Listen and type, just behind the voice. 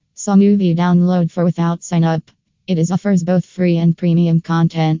Saw movie download for without sign up. It is offers both free and premium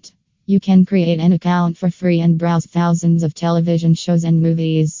content. You can create an account for free and browse thousands of television shows and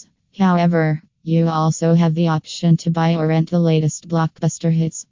movies. However, you also have the option to buy or rent the latest blockbuster hits.